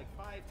either. Like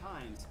 5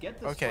 times. Get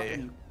this Okay.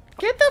 fucking...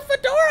 Get the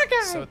Fedora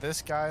guy! So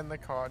this guy in the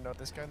car. No,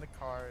 this guy in the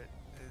car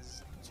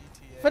is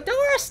GTA.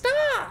 Fedora,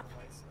 stop!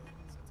 License,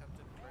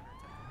 attempted murder,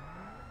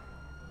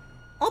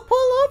 attempted I'll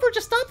pull over,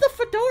 just stop the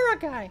Fedora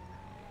guy!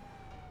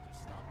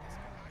 Just stop this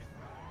guy.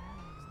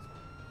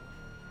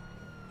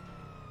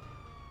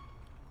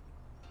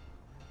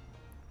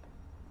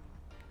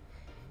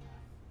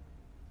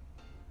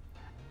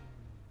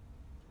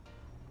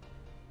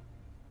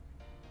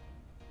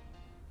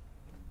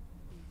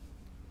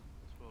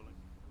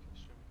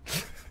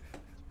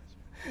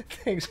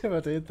 Things are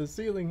about to hit the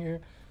ceiling here.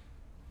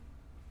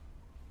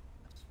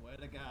 Swear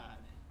to God.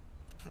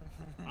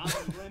 I'm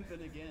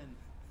limping again.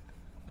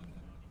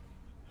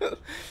 I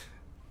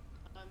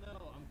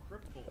know, I'm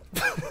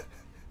crippled.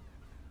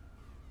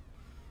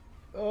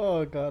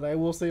 Oh god, I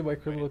will say my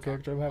criminal Wait,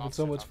 character. I'm having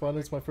so officer, much fun.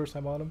 It's my first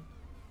time on him.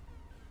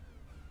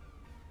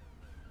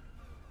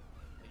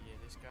 Yeah,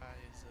 this guy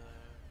is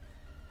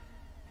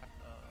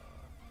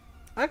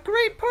A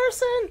great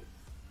person!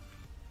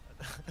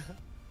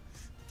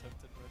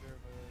 attempted murder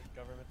of a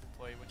government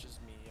employee, which is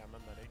me. I'm a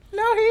medic.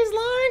 No, he's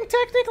lying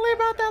technically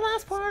about that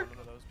last part. One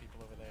of those people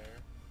over there,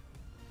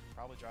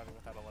 probably driving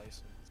without a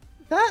license.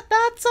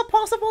 That's a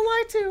possible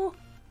lie too.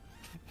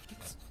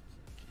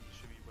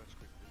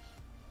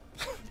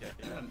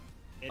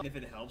 And if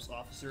it helps,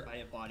 officer, I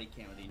have body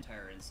cam of the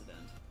entire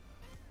incident.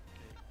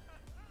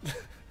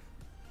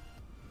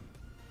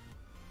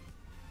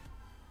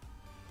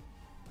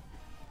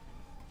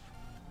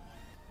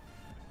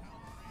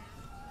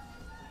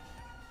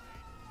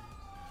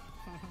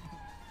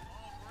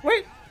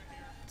 Wait,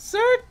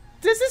 sir,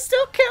 does this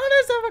still count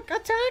as an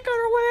attack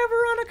or whatever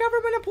on a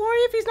government employee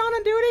if he's not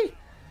on duty?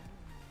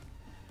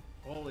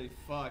 Holy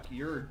fuck,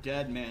 you're a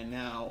dead man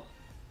now.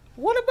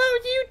 What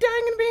about you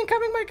dying and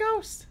becoming my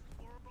ghost?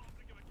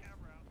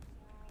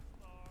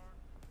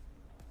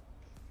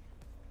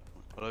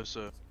 Hello,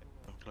 sir.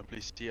 Can I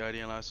please see ID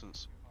and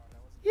license?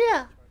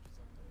 Yeah.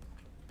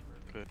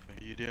 Okay.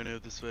 Are you the owner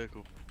of this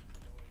vehicle?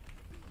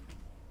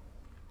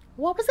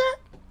 What was that?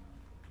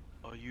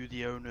 Are you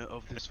the owner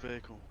of this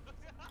vehicle?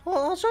 Well,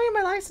 I'll show you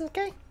my license,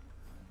 okay?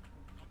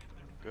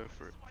 Go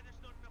for it.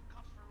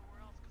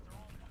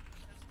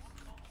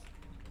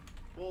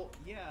 Well,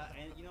 yeah,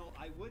 and you know,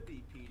 I would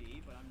be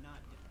PD, but I'm not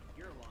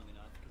here long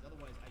enough, because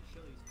otherwise I'd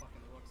show these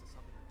fucking looks of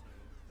something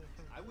or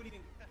two. I wouldn't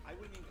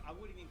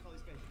even call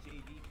these guys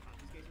JV cops.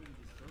 These guys don't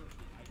even deserve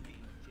the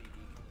name of JV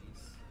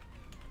police.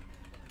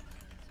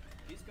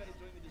 These guys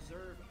don't even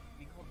deserve to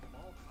be called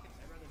mall cops.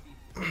 I'd rather be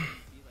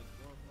like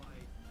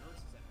glorified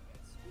nurses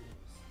at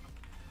schools.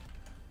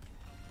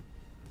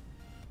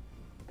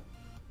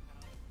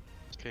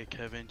 Okay,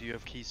 Kevin, do you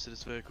have keys to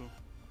this vehicle?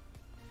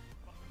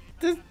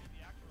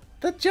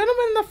 The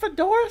gentleman in the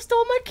fedora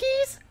stole my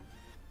keys?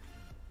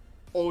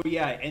 Oh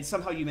yeah, and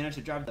somehow you managed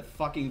to drive the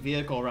fucking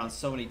vehicle around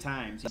so many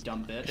times, you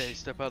dumb bitch. Okay,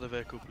 step out of the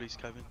vehicle, please,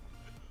 Kevin.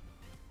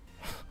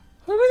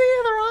 Who are the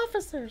other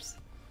officers?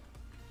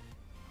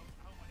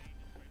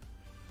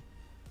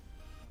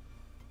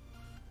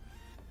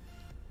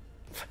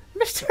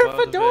 Mr. Step out of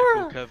the Fedora!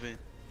 vehicle, Kevin.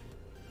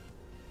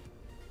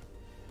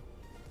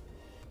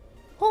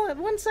 Hold on,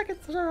 1 second,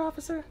 sir,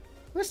 officer.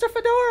 Mr.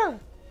 Fedora!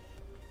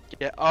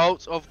 Get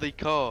out of the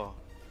car.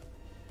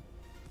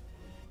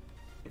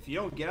 If you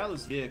don't get out of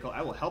this vehicle,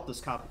 I will help this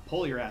cop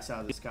pull your ass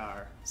out of this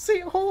car. See,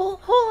 hold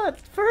on.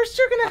 First,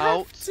 you're gonna have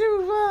Out.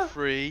 to,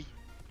 3,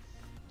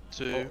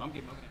 2. Oh, I'm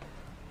getting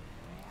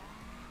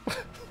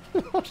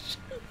Oh,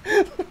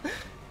 shit.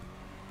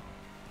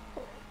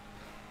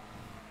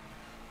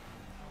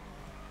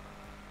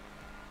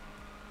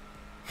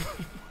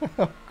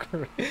 Oh,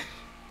 great.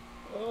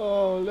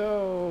 Oh, Oh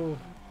no.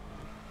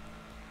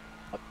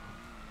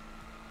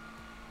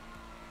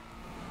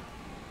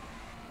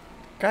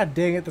 God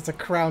dang it, that's a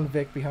Crown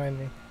Vic behind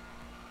me.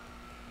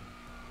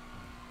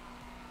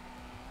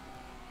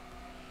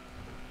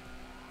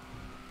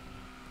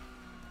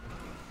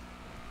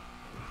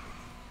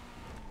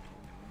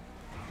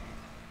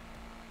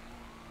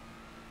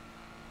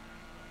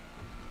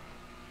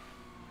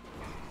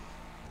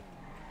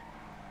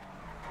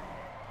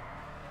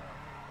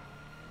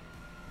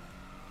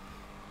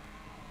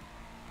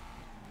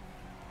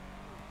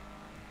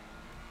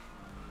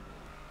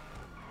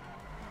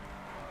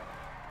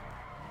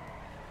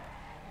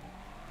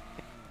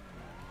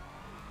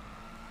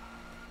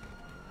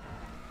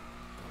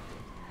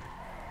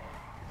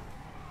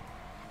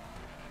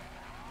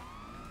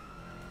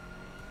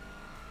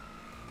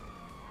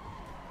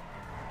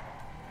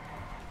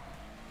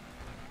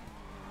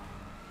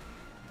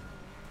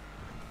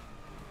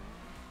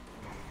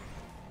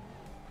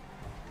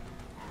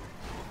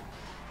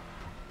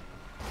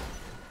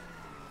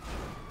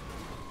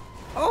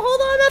 Oh,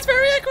 hold on, that's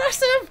very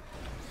aggressive.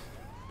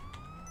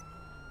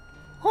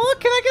 Oh,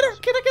 can I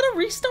get a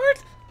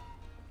restart?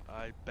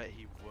 I bet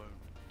he won't.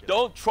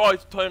 Don't try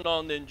to turn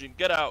on the engine.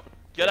 Get out.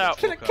 Get out.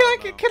 Can I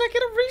get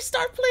a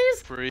restart,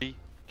 please? 3,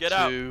 Get 2,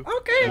 out.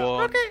 Okay,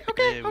 1. okay,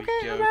 There we okay,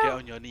 go. I'm Get out.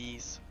 on your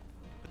knees.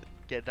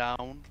 Get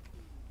down.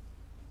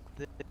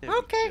 There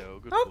Okay, we go.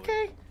 Good boy.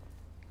 okay.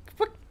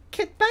 But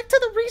back to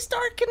the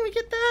restart. Can we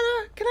get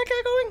that? Can I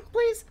get going,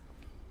 please?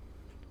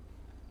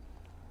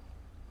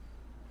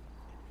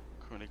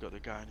 Currently got the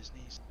guy on his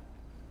knees.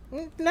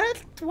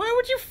 Why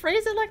would you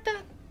phrase it like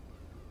that?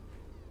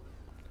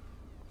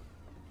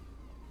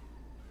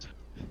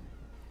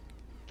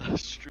 That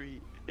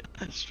street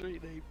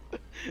name.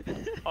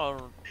 Oh,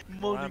 ran me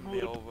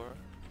Motherboard. over.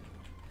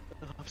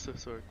 I'm so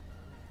sorry.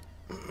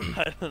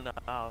 I don't know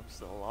how I'm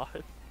still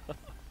alive.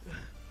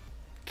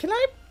 Can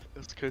I? It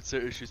was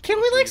concert issues. Can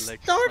we possibly, like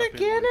like, start snapping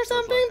again or legs. I was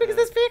something? like, Because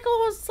this vehicle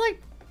was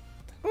like,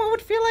 what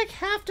would feel like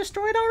half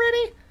destroyed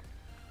already.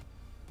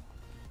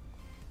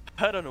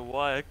 I don't know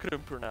why I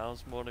couldn't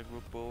pronounce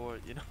Motherboard,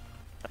 you know.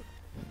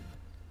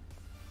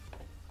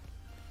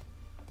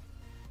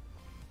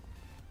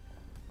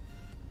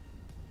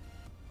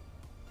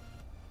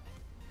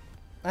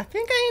 I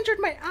think I injured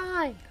my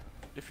eye.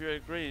 If you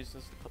agree,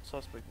 since the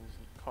suspect is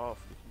cough,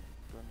 you can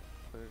run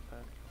a clear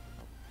attack.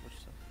 Oh, what you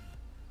say?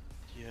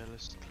 Yeah,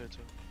 let's clear to.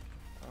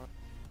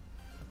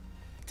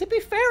 To be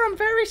fair, I'm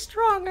very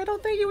strong. I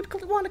don't think you would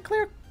want a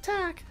clear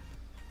attack.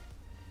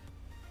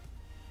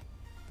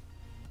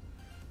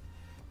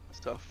 Is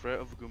that a threat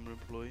of a government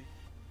employee?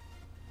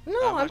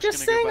 No, I'm actually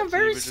just gonna go saying back I'm to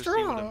very you, but just even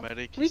a strong.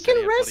 medic, We he said can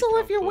he had body wrestle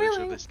cam if you're footage of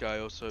willing. This guy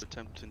also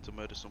attempting to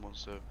murder someone,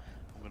 so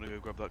I'm gonna go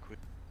grab that quick.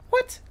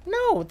 What?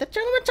 No, the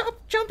gentleman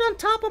jumped on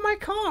top of my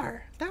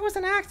car. That was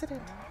an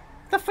accident.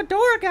 The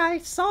fedora guy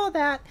saw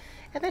that,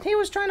 and then he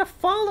was trying to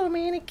follow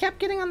me, and he kept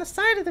getting on the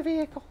side of the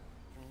vehicle.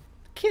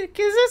 Is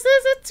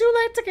it too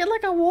late to get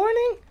like a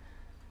warning?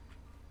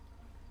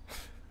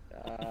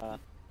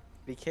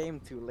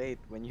 Became too late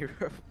when you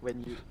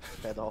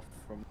sped off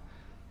from.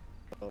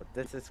 Oh,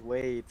 this is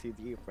way too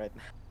deep right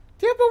now.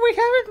 Yeah, but we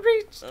haven't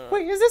reached.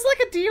 Wait, is this like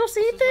a DOC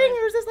thing,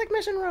 or is this like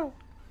Mission Row?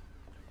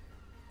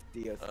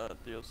 DLC.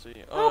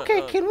 DLC.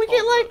 Okay, can we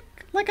get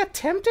like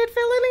attempted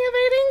felony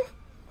evading?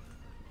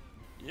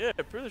 Yeah,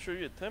 pretty sure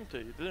you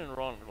attempted. You didn't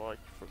run like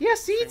for Yeah, 3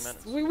 see,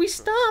 minutes. we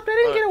stopped. I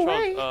didn't get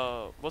away.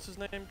 Charles, what's his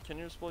name? Can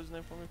you spell his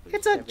name for me, please?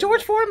 It's a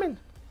George Foreman.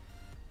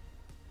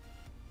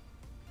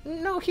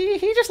 No, he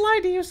just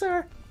lied to you,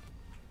 sir.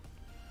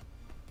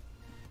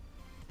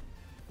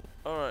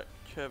 Alright,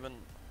 Kevin.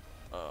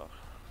 Yeah,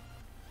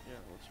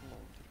 let's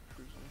move to the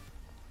cruiser.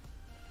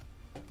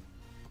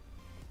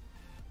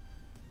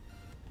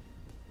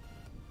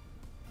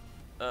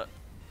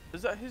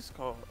 Is that his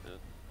car?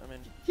 I mean.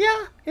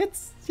 Yeah,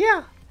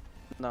 yeah.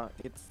 No,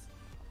 I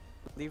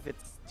believe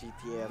it's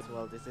GTA as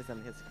well. This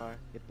isn't his car.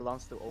 It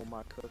belongs to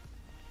Omar Cook.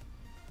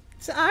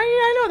 So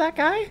I know that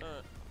guy.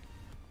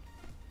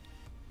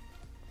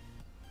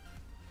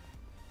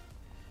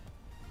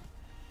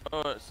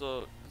 Alright,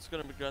 so it's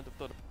gonna be Grand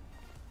Theft Auto.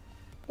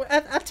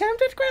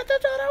 Attempted Grand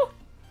Theft Auto?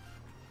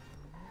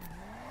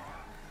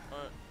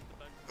 Alright.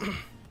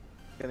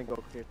 Gonna go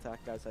clear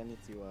attack, guys. I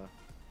need to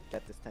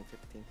get this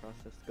 1015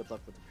 process. Good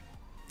luck with the.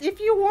 If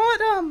you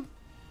want,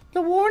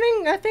 the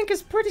warning I think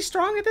is pretty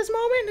strong at this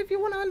moment. If you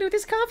want to undo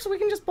these cuffs, we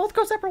can just both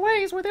go separate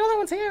ways. We're the only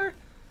ones here.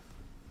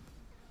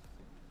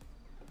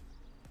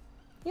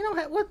 You know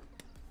what?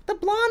 The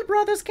blonde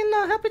brothers can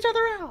help each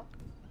other out.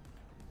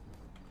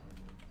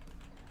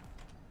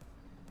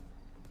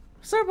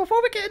 Sir,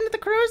 before we get into the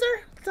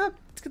cruiser,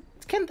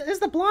 is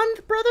the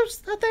blonde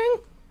brothers a thing?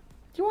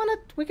 You wanna?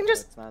 We can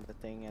just. It's not a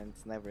thing, and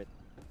it's never.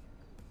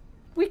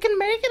 We can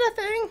make it a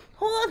thing.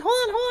 Hold on!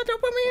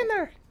 Don't put me in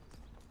there.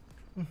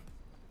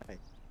 Right.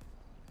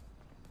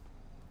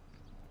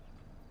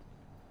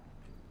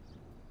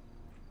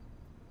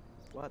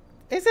 What?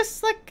 Is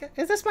this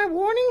my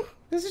warning?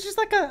 This is just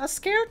like a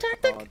scare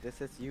tactic? Oh,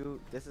 this is you.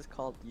 This is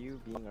called you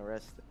being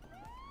arrested.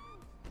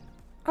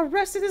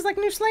 Arrested is like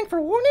new slang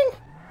for warning?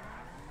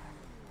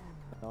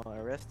 No,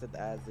 arrested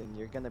as in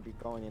you're gonna be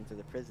going into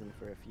the prison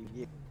for a few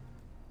years.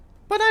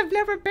 But I've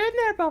never been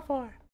there before.